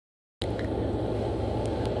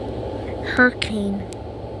hurricane.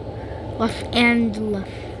 Los Angeles.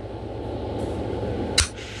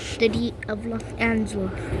 City of Los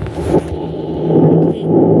Angeles. Okay.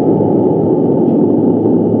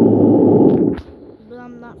 But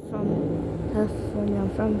I'm not from California. I'm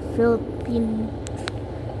from Philippines.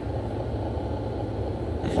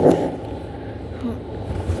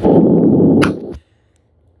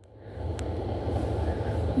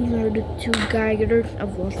 These are the two geysers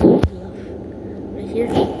of Los Angeles. Right here.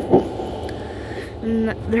 And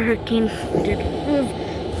the hurricane did move.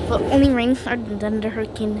 But only rain started and then the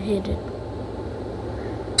hurricane hit it.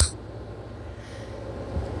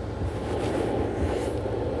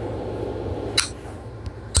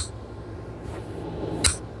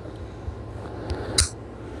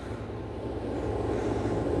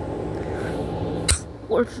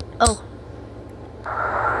 Oh.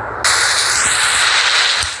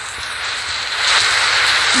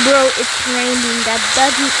 Bro, it's raining. That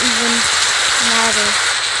doesn't even matter.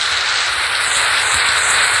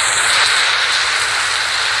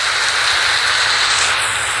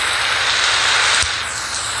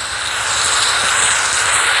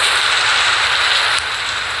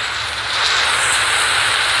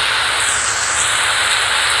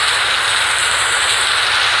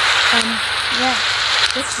 Yeah,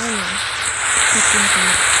 it's raining.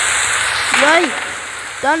 Right,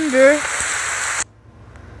 thunder.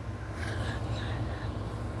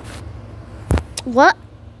 What?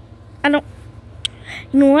 I don't.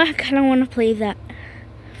 You know what? I kind of want to play that.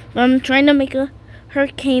 But I'm trying to make a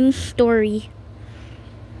hurricane story.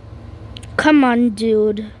 Come on,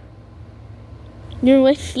 dude. You're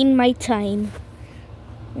wasting my time.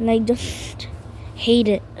 And I just hate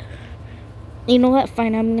it. You know what?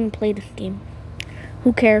 Fine, I'm gonna play this game.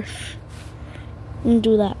 Who cares? I'm gonna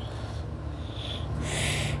do that.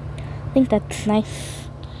 I think that's nice.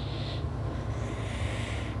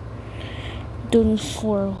 Doing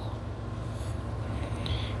swirl.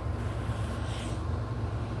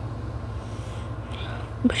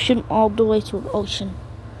 I'm pushing all the way to the ocean.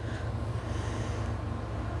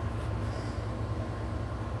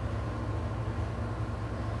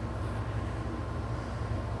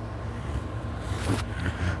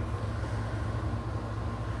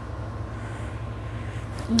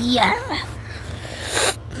 Yeah.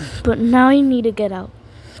 But now I need to get out.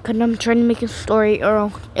 Because I'm trying to make a story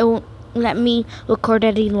or it won't let me record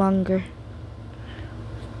any longer.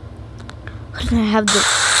 Because I have this.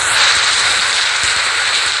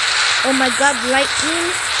 Oh my god,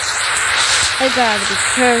 lightning. I gotta be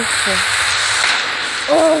careful.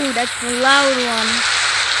 Oh, that's a loud one.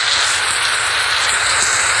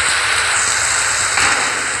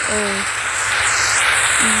 Oh.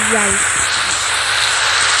 Yikes.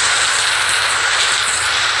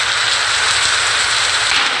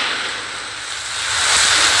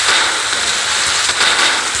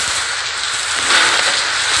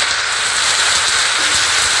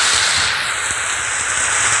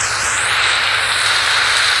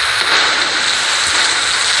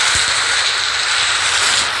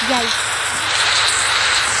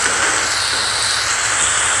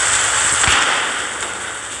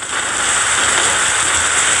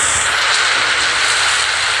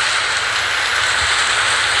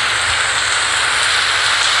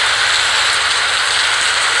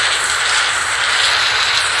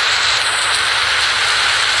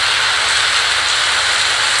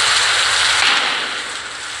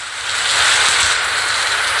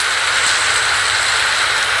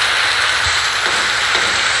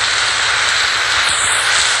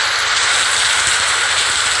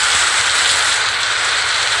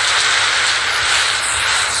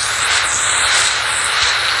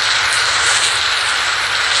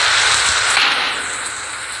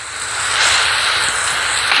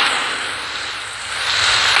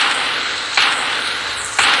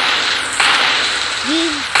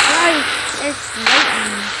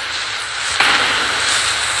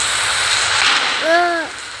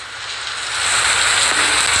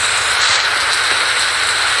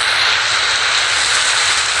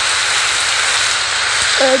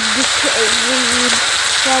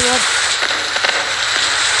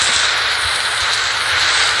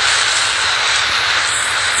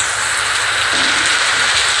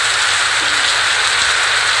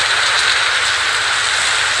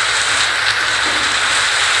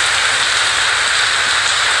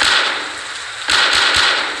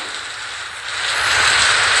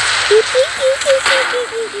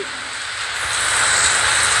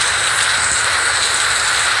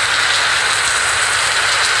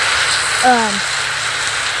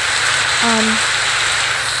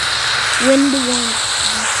 Windy one.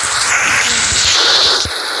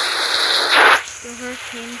 The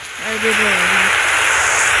hurricane started already.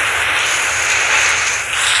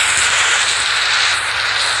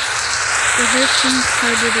 The hurricane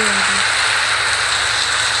started already.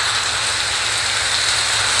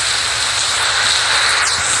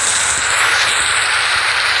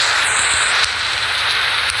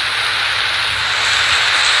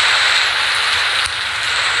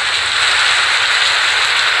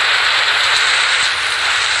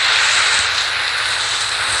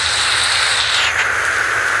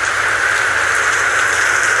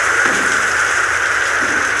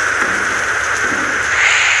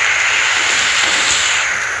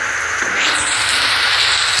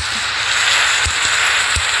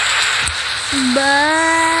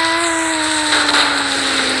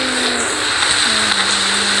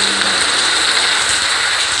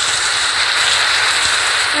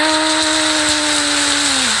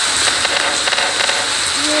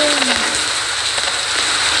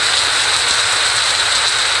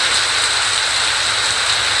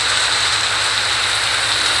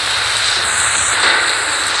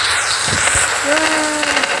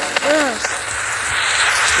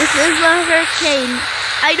 This is a hurricane.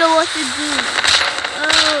 I know what to do.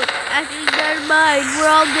 Oh, actually, never mind. We're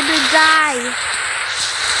all gonna die.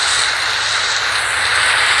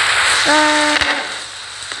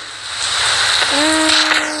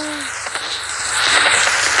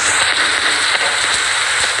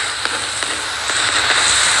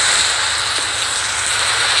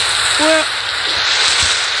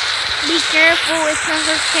 Be careful, it's a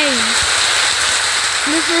hurricane.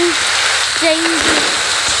 This is dangerous.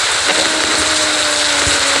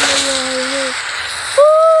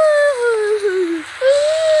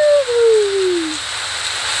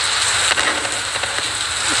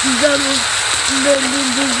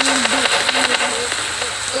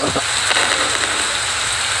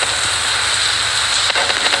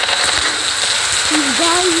 He's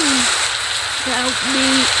dying. Help me.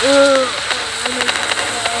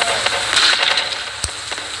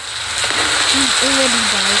 He's already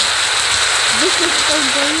died. This is so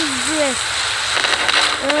dangerous.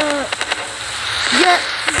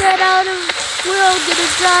 Get out of, we're all gonna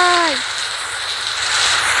die.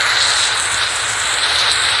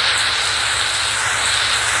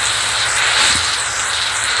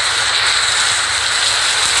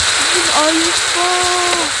 This is all your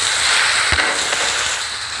fault.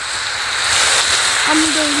 I'm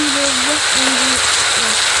gonna leave it with me.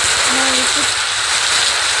 Now it's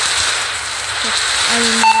just, I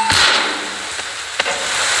don't know.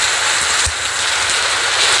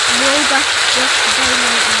 Robot just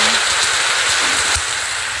dynamite.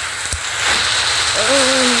 Oh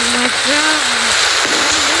my god.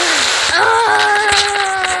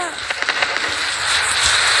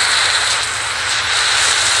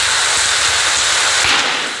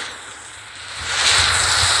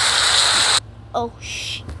 Oh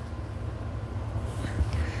shit.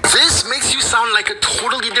 This makes you sound like a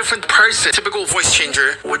totally different person. Typical voice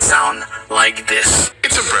changer would sound like this.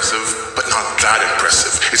 It's impressive, but not that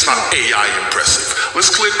impressive. It's not AI impressive. Let's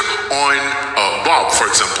click on Bob, for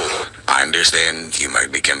example. I understand you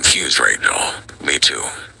might be confused right now. Me too.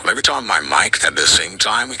 Let me turn on my mic at the same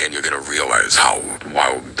time and you're gonna realize how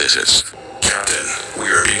wild this is. Captain, we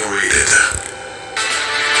are being raided.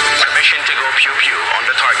 Permission to go pew-pew on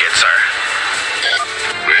the target, sir.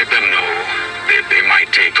 Let them know that they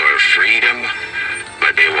might take our freedom,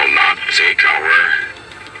 but they will not take our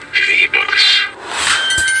vehicles.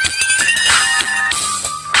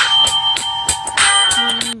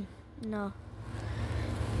 No.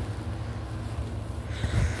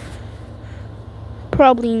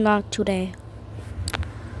 Probably not today.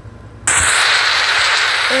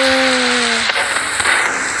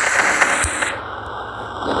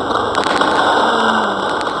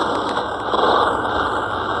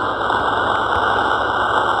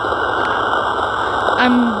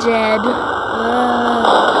 I'm dead.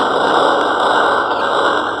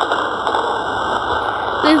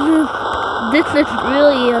 This is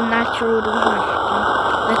really a natural disaster.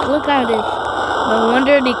 Like, look at this. No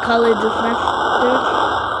wonder they call it disaster.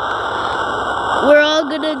 We're all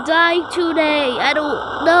gonna die today. I don't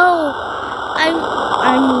know.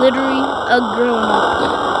 I'm literally a grown-up.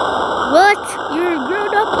 What? You're a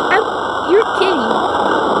grown-up? You're kidding.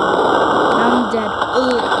 I'm dead.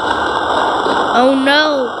 Ugh. Oh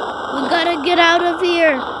no. We gotta get out of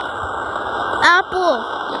here. Apple,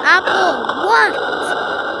 what?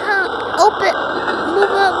 Open,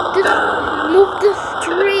 move this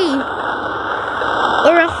tree,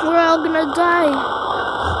 or else we're all gonna die.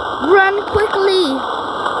 Run quickly.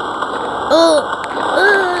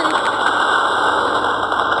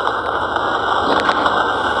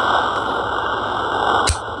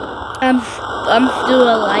 I'm still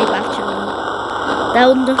alive actually. That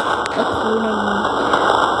was just a corner me.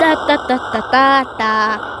 Da da da da da da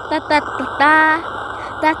da da da da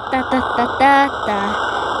da da da da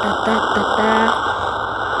da da da da.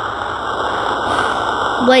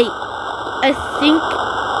 Wait, I think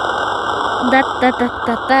da da da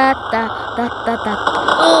da da da da da da.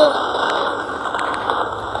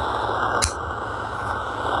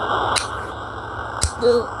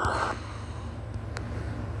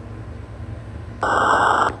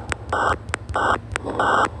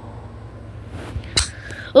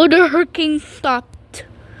 Oh, the hurricane stopped.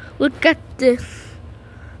 Look at this.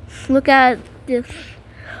 Look at this.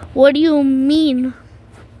 What do you mean?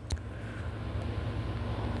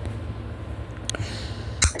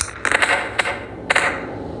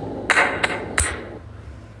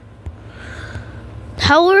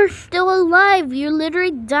 How are you still alive? You're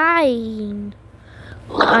literally dying.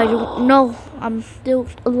 I don't know. I'm still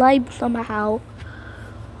alive somehow.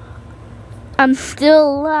 I'm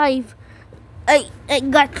still alive. I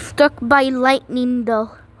got struck by lightning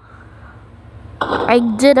though. I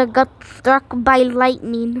got struck by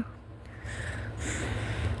lightning.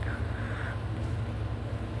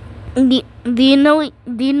 Do you know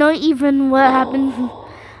even what happens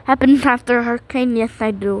after a hurricane? Yes,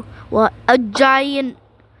 I do. What? A giant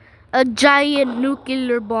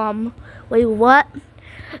nuclear bomb. Wait, what?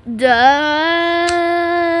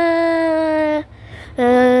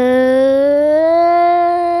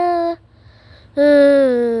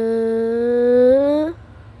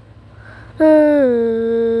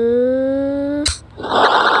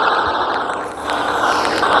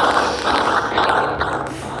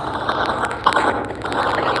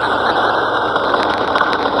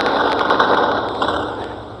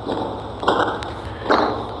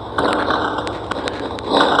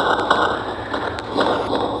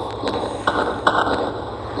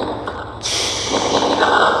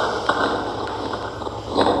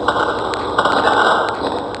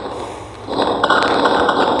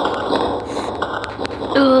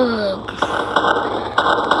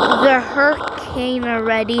 The hurricane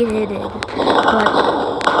already hit it, but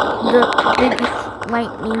the biggest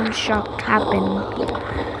lightning shock happened.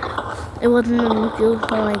 It wasn't a nuclear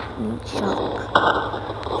lightning shock.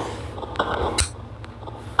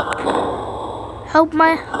 Help,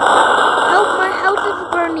 my house is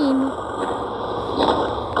burning.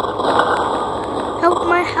 Help,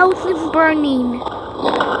 my house is burning.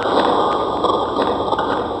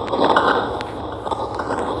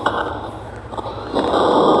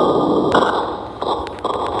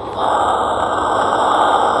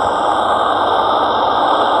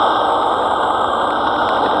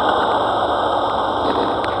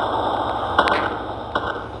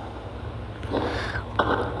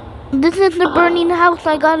 This is the burning house.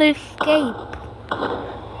 I gotta escape.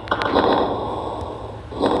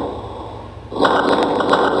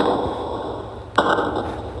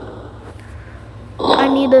 I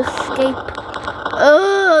need to escape.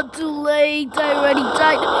 Oh, too late. I already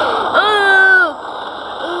died.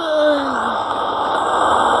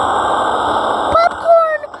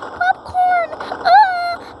 Popcorn! Popcorn!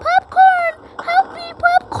 Popcorn! Help me,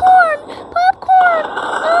 popcorn! Popcorn!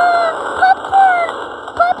 Popcorn!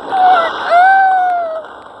 Popcorn!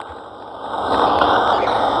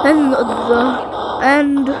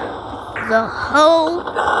 And the whole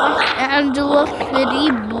Los Angeles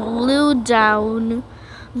city blew down.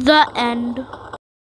 The end.